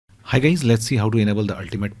Hi guys, let's see how to enable the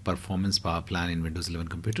ultimate performance power plan in Windows 11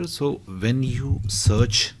 computers. So when you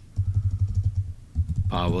search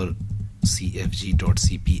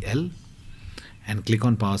powercfg.cpl and click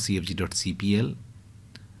on powercfg.cpl,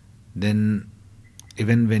 then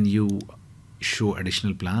even when you show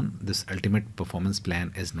additional plan, this ultimate performance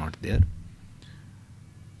plan is not there.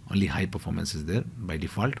 Only high performance is there by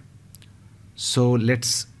default. So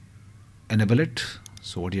let's enable it.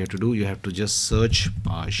 So what you have to do, you have to just search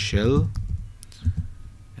PowerShell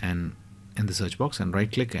and in the search box and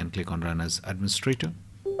right click and click on run as administrator.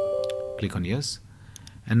 Click on yes,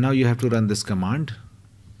 and now you have to run this command.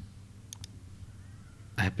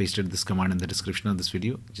 I have pasted this command in the description of this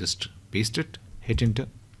video. Just paste it, hit enter,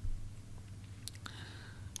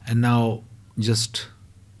 and now just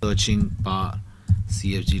searching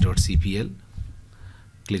powercfg.cpl,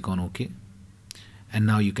 click on OK. And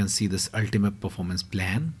now you can see this ultimate performance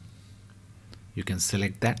plan. You can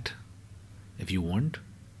select that if you want.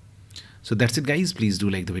 So that's it guys. Please do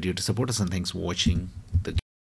like the video to support us, and thanks for watching.